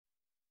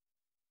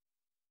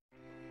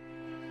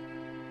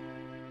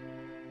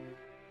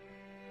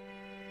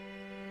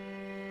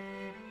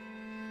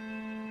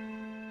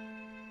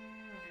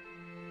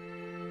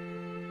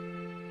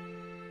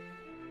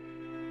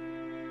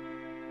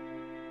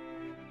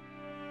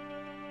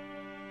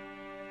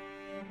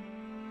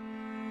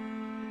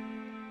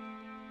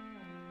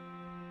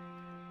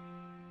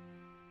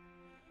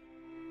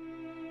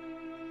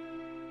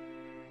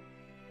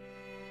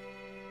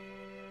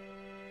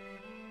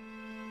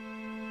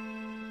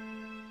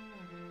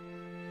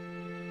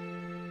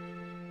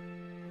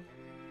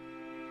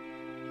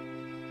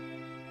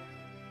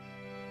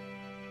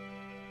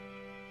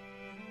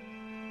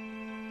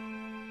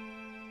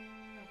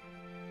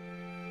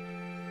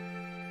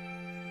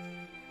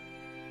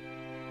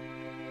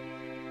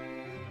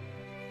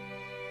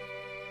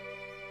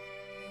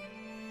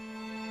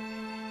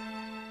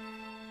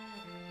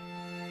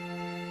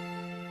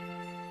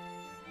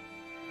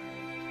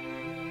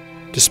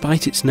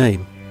Despite its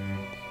name,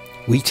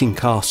 Weeting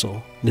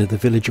Castle, near the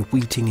village of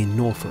Weeting in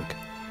Norfolk,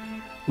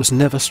 was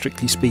never,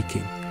 strictly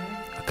speaking,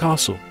 a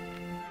castle.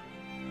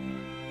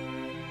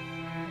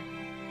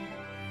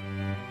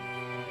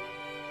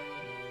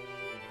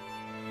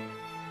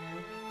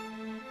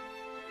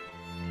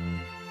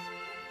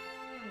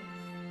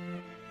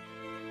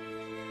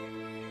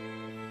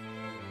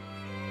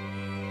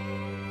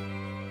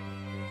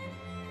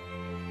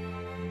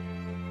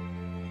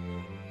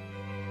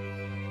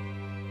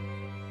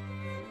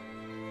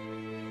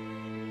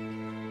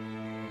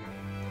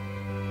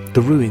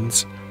 The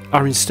ruins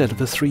are instead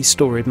of a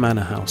three-storied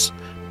manor house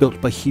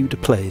built by Hugh de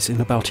Plaize in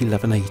about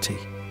 1180,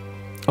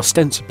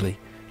 ostensibly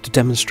to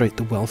demonstrate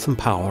the wealth and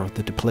power of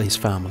the de Plaize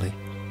family.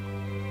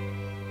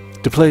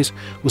 De Plaize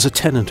was a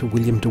tenant of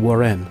William de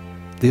Warenne,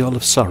 the Earl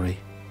of Surrey,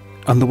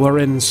 and the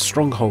Warrennes'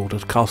 stronghold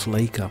at Castle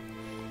Acre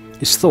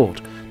is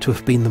thought to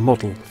have been the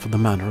model for the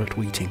manor at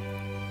Weeting.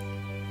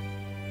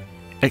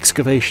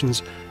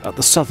 Excavations at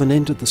the southern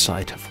end of the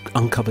site have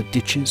uncovered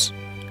ditches,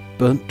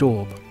 burnt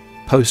daub,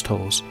 post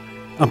holes,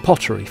 and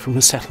pottery from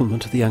the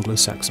settlement of the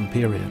Anglo-Saxon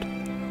period.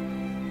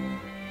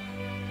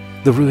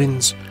 The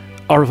ruins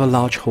are of a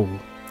large hall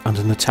and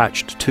an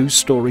attached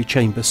two-storey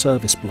chamber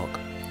service block,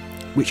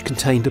 which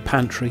contained a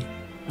pantry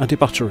and a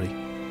buttery,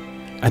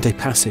 and a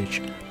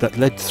passage that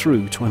led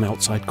through to an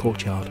outside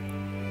courtyard.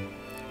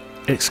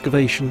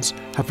 Excavations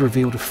have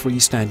revealed a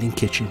freestanding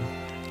kitchen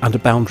and a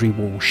boundary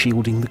wall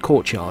shielding the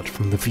courtyard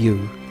from the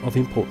view of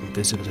important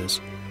visitors.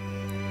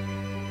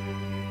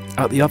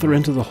 At the other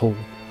end of the hall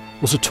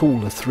was a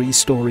taller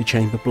three-storey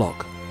chamber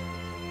block.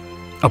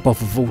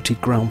 Above a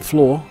vaulted ground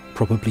floor,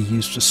 probably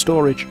used for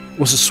storage,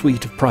 was a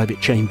suite of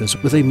private chambers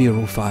with a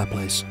mural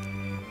fireplace.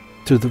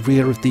 To the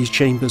rear of these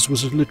chambers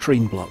was a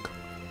latrine block,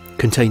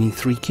 containing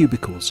 3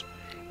 cubicles,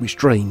 which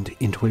drained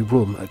into a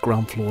room at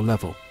ground floor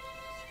level.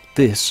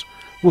 This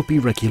would be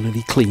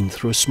regularly cleaned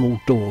through a small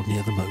door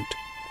near the moat.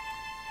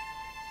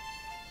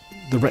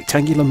 The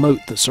rectangular moat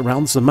that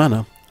surrounds the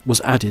manor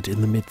was added in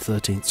the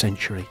mid-13th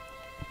century.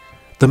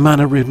 The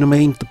manor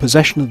remained the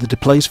possession of the de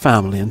Plaize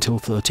family until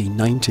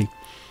 1390,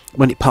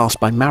 when it passed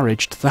by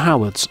marriage to the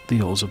Howards,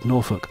 the Earls of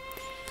Norfolk,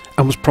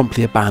 and was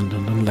promptly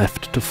abandoned and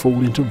left to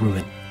fall into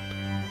ruin.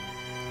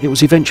 It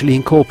was eventually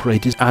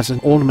incorporated as an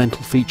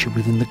ornamental feature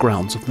within the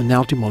grounds of the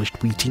now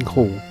demolished Weeting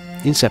Hall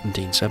in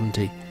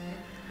 1770,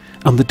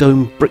 and the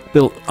domed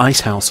brick-built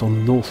ice house on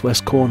the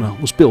northwest corner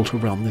was built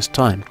around this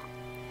time.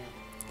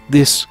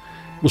 This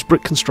was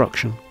brick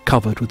construction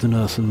covered with an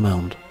earthen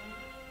mound.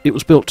 It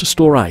was built to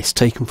store ice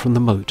taken from the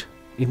moat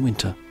in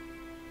winter.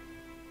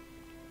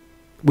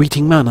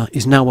 Weeting Manor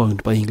is now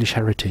owned by English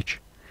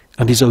Heritage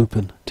and is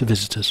open to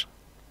visitors.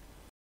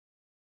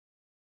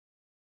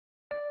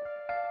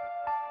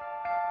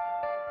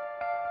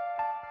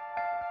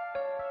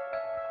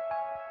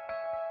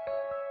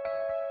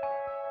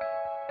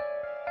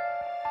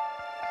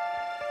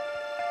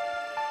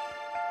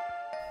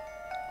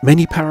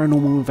 Many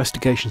paranormal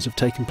investigations have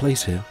taken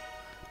place here,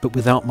 but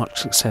without much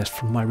success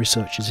from my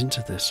researches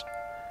into this.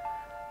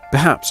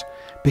 Perhaps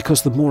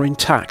because the more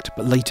intact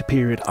but later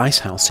period ice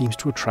house seems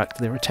to attract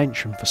their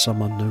attention for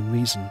some unknown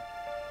reason.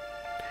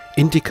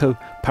 Indico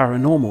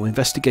Paranormal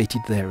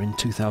investigated there in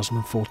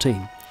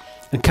 2014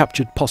 and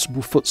captured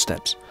possible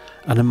footsteps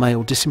and a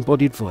male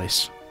disembodied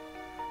voice.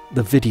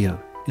 The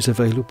video is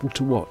available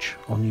to watch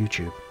on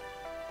YouTube.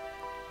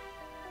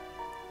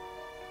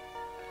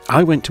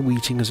 I went to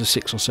Weeting as a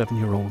 6 or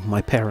 7-year-old with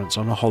my parents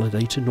on a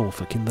holiday to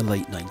Norfolk in the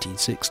late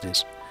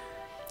 1960s,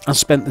 and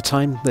spent the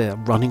time there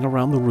running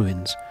around the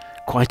ruins,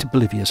 quite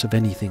oblivious of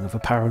anything of a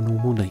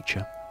paranormal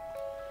nature.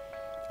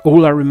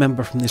 All I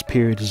remember from this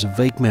period is a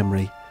vague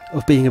memory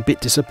of being a bit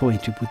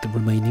disappointed with the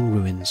remaining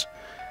ruins,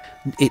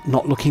 it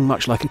not looking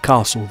much like a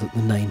castle that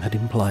the name had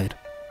implied.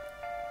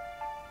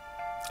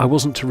 I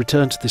wasn't to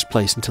return to this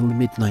place until the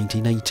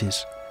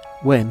mid-1980s,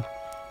 when,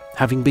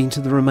 having been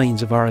to the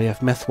remains of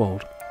RAF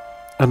Methwold,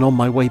 and on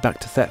my way back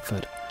to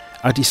Thetford,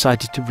 I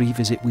decided to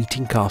revisit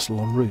Weeting Castle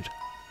en route.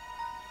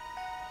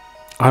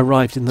 I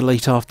arrived in the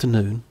late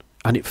afternoon,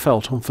 and it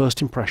felt on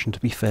first impression to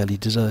be fairly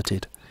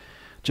deserted,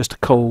 just a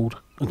cold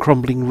and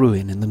crumbling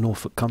ruin in the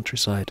Norfolk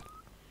countryside.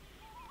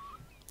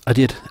 I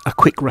did a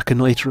quick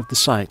reconnoitre of the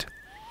site,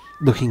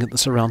 looking at the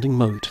surrounding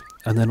moat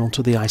and then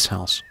onto the ice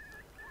house.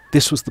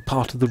 This was the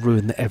part of the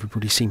ruin that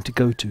everybody seemed to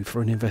go to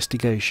for an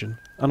investigation,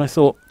 and I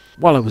thought,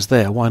 while I was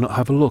there, why not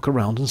have a look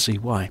around and see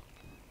why?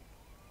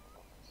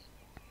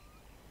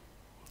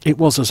 It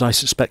was, as I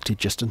suspected,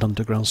 just an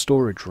underground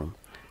storage room,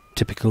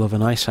 typical of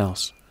an ice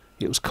house.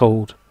 It was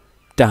cold,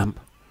 damp,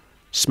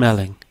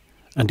 smelling,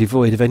 and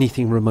devoid of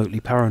anything remotely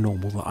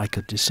paranormal that I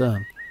could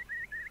discern.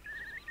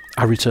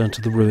 I returned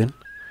to the ruin,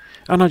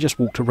 and I just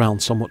walked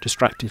around somewhat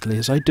distractedly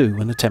as I do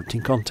when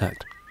attempting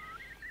contact,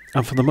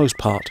 and for the most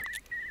part,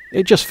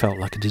 it just felt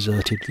like a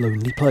deserted,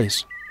 lonely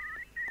place.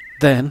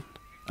 Then,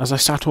 as I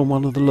sat on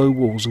one of the low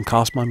walls and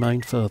cast my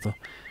mind further,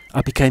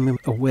 I became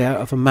aware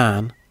of a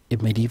man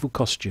in medieval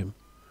costume.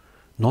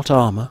 Not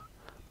armour,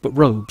 but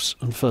robes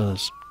and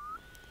furs.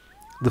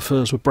 The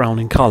furs were brown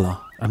in colour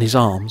and his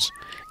arms,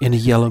 in a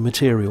yellow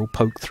material,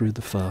 poked through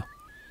the fur.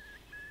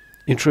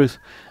 In truth,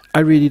 I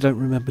really don't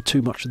remember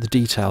too much of the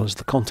detail, as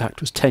the contact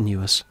was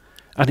tenuous,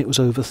 and it was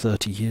over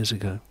 30 years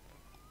ago.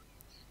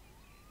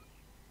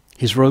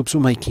 His robes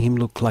were making him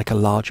look like a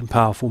large and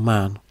powerful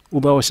man,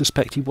 although I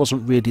suspect he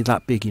wasn't really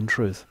that big in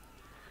truth,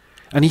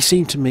 and he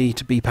seemed to me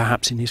to be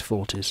perhaps in his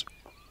 40s.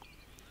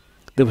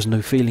 There was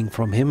no feeling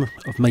from him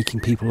of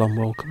making people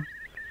unwelcome,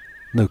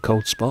 no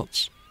cold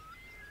spots.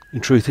 In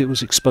truth, it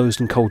was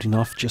exposed and cold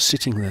enough just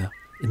sitting there,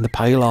 in the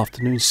pale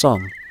afternoon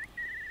sun.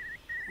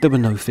 There were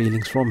no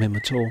feelings from him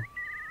at all.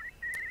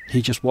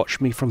 He just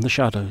watched me from the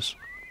shadows.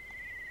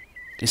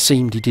 It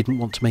seemed he didn't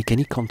want to make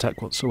any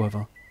contact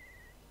whatsoever.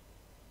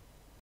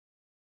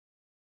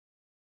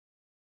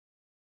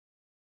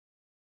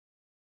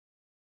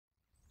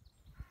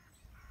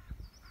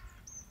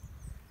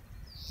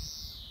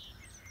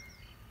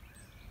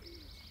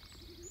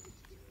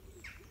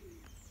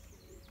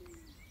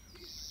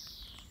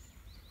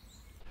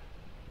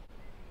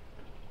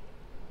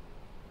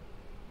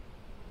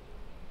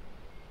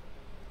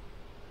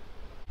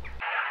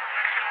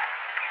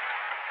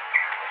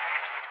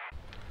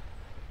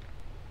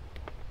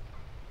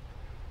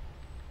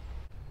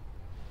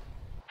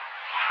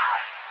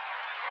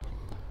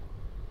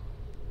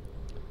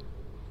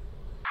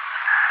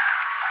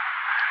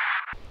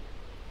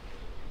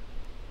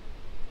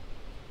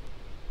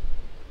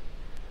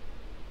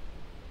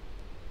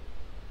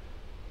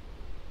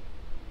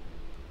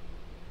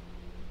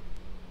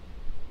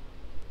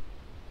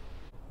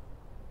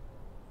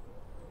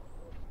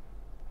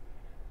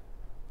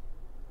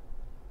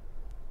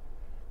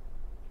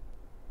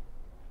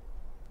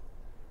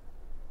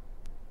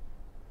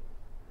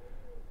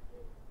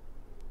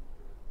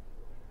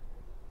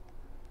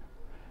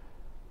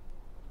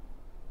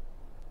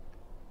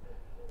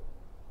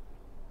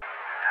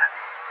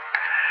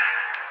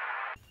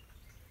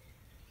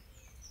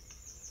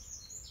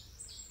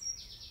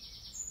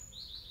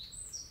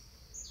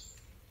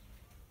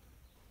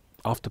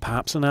 After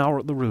perhaps an hour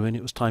at the ruin,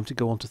 it was time to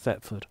go on to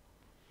Thetford.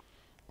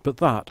 But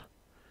that,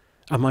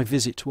 and my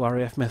visit to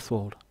RAF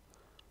Methwold,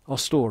 are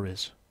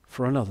stories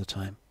for another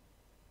time.